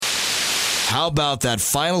How about that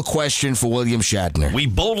final question for William Shatner? We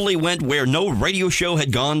boldly went where no radio show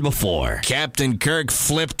had gone before. Captain Kirk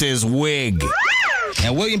flipped his wig.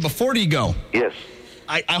 Now, William, before you go, Yes.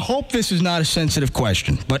 I hope this is not a sensitive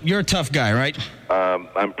question, but you're a tough guy, right?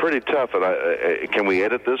 I'm pretty tough, and can we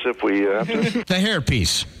edit this if we have to? The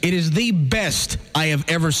hairpiece. It is the best I have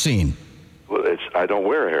ever seen. Well, I don't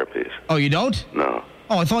wear a hairpiece. Oh, you don't? No.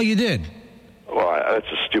 Oh, I thought you did. Well, that's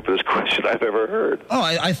the stupidest question I've ever heard. Oh,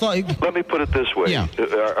 I thought... Let me put it this way. Yeah.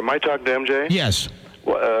 Am I talking to MJ? Yes.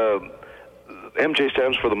 Well, MJ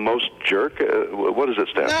stands for the most jerk. What does it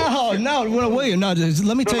stand for? No, William, no.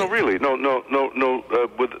 Let me tell you. No, really. No.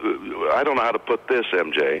 I don't know how to put this,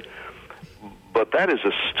 MJ. But that is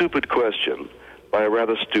a stupid question by a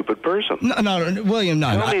rather stupid person. No, William,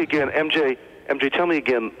 no. Tell me again, MJ. Tell me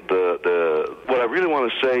again. What I really want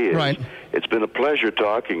to say is, right. It's been a pleasure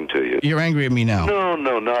talking to you. You're angry at me now. No,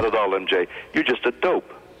 not at all, MJ. You're just a dope.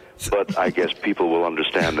 But I guess people will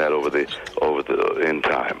understand that in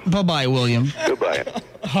time. Bye-bye, William. Goodbye.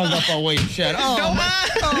 Hung up on William Shatner.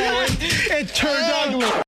 Oh, it turned ugly.